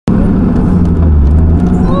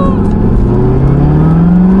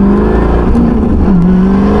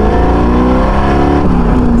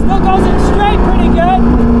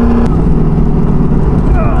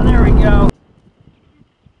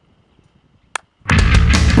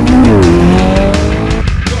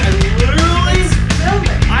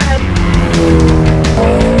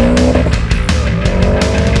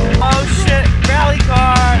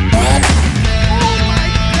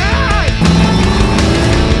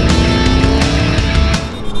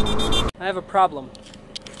have a problem.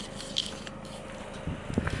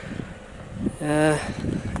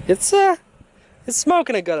 It's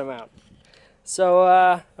smoking a good amount. So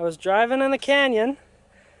I was driving in the canyon,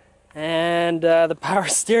 and the power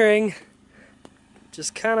steering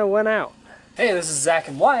just kind of went out. Hey, this is Zack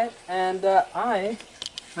and Wyatt, and I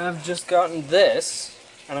have just gotten this,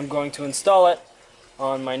 and I'm going to install it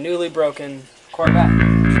on my newly broken Corvette.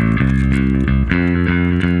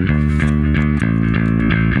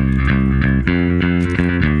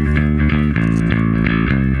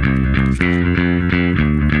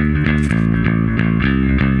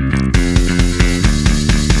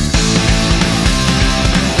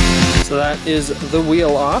 So that is the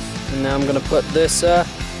wheel off, and now I'm going to put this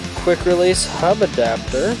quick release hub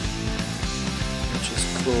adapter, which is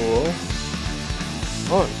cool,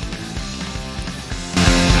 on.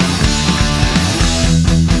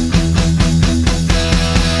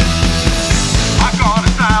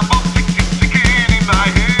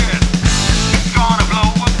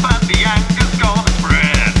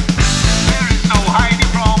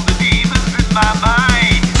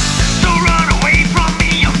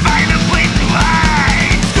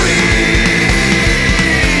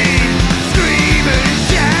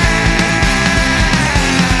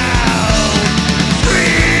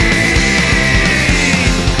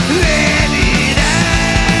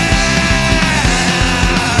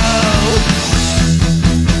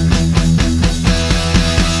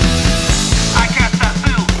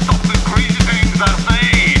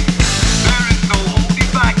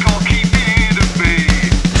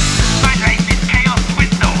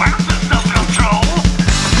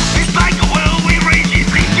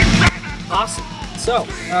 So,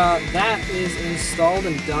 that is installed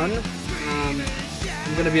and done. I'm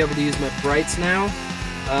going to be able to use my brights now.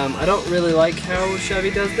 I don't really like how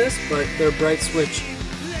Chevy does this, but their bright switch,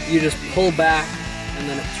 you just pull back and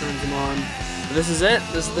then it turns them on. So this is it.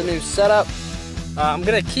 This is the new setup. I'm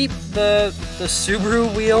going to keep the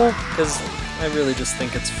Subaru wheel because I really just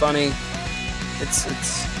think it's funny. It's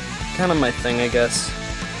kind of my thing, I guess.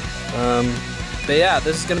 But yeah,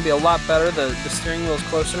 this is going to be a lot better. The steering wheel is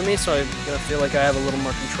closer to me, so I'm going to feel like I have a little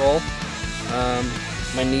more control.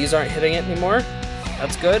 My knees aren't hitting it anymore.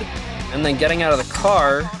 That's good. And then getting out of the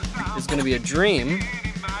car is going to be a dream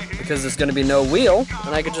because there's going to be no wheel,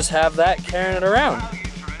 and I could just have that carrying it around.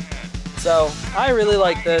 So I really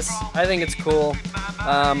like this. I think it's cool.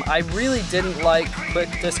 I really didn't like quick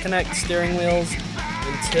disconnect steering wheels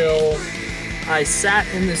until I sat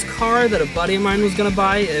in this car that a buddy of mine was gonna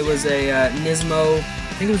buy. It was a Nismo, I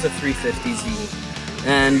think it was a 350Z,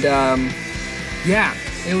 and yeah,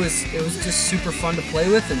 it was just super fun to play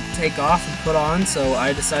with and take off and put on. So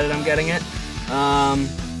I decided I'm getting it.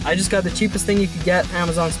 I just got the cheapest thing you could get,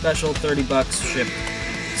 Amazon special, 30 bucks shipped.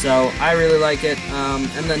 So I really like it.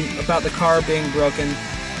 And then about the car being broken,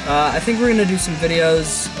 I think we're gonna do some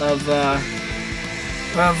videos of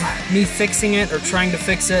me fixing it or trying to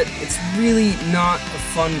fix it. It's really not a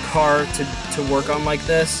fun car to work on like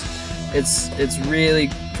this. It's really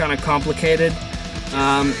kind of complicated.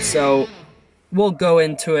 So we'll go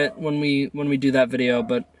into it when we do that video.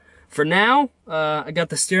 But for now, I got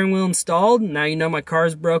the steering wheel installed. Now you know my car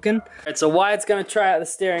is broken. Alright, so Wyatt's gonna try out the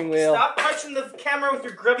steering wheel. Stop touching the camera with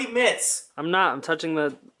your grubby mitts. I'm not. I'm touching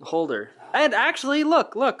the holder. And actually,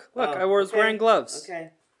 look. Oh, I was wearing gloves.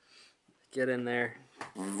 Okay. Get in there.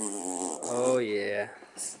 Oh yeah.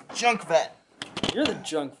 Junk vet. You're the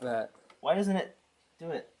junk vet. Why doesn't it do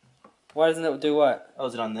it? Why doesn't it do what? Oh,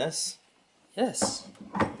 is it on this? Yes.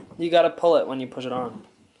 You gotta pull it when you push it on.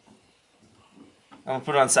 I'm gonna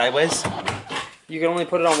put it on sideways. You can only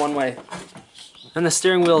put it on one way. And the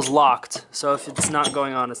steering wheel is locked, so if it's not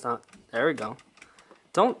going on, it's not. There we go.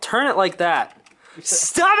 Don't turn it like that.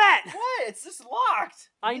 Stop it! What? It's just locked.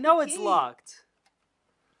 I know it's locked.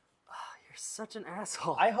 You're such an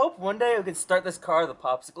asshole. I hope one day we can start this car with a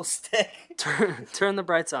popsicle stick. Turn the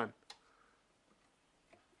brights on.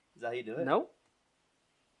 Is that how you do it? Nope.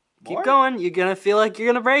 More? Keep going. You're gonna feel like you're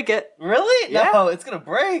gonna break it. Really? Yeah. No, it's gonna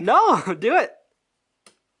break. No, do it.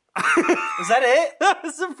 Is that it? That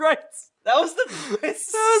was the brights. That was the. That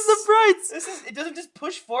was the brights. It doesn't just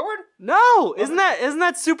push forward. No, isn't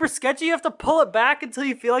that super sketchy? You have to pull it back until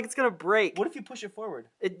you feel like it's gonna break. What if you push it forward?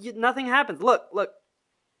 Nothing happens. Look.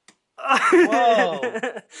 Whoa.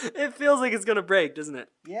 It feels like it's gonna break, doesn't it?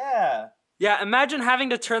 Yeah. Yeah. Imagine having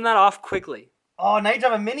to turn that off quickly. Oh, now you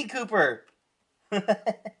drive a Mini Cooper.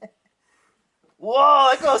 Whoa,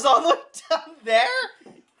 it goes all the way down there?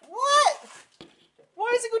 What?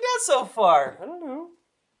 Why does it go down so far? I don't know.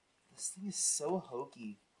 This thing is so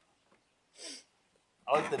hokey.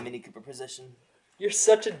 I like the Mini Cooper position. You're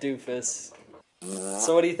such a doofus.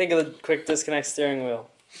 So what do you think of the quick disconnect steering wheel?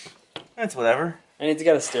 That's whatever. I need to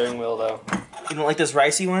get a steering wheel though. You don't like this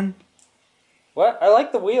ricey one? What? I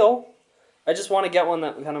like the wheel. I just want to get one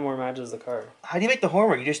that kind of more matches the car. How do you make the horn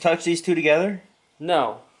work? You just touch these two together?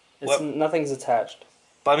 No. Nothing's attached.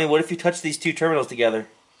 But I mean, what if you touch these two terminals together?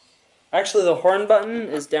 Actually, the horn button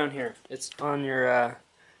is down here. It's on your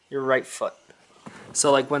right foot.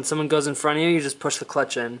 So like when someone goes in front of you, you just push the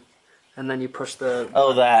clutch in, and then you push the...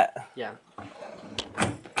 Oh, that. Yeah.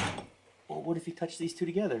 Well, what if you touch these two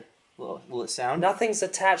together? Will it sound? Nothing's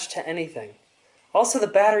attached to anything. Also, the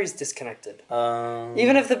battery's disconnected.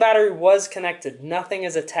 Even Even if the battery was connected, nothing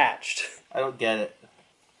is attached. I don't get it.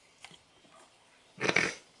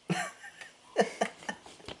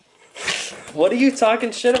 What are you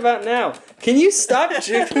talking shit about now? Can you stop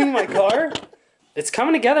juking my car? It's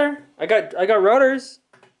coming together. I got rotors.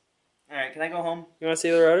 Alright, can I go home? You want to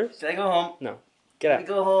see the rotors? Can I go home? No. Get out. Can I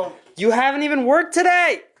go home? You haven't even worked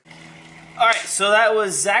today! Alright, so that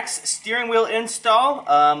was Zach's steering wheel install.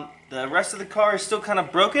 The rest of the car is still kind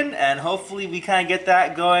of broken, and hopefully we kind of get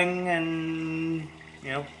that going and,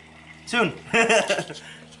 you know, soon.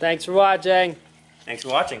 Thanks for watching. Thanks for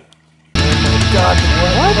watching. God,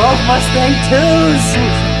 what? 12 Mustang 2s!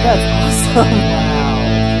 That's awesome! Wow.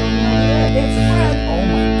 It's red! Oh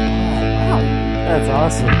my god. Wow. That's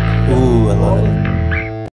awesome. Ooh, I love it.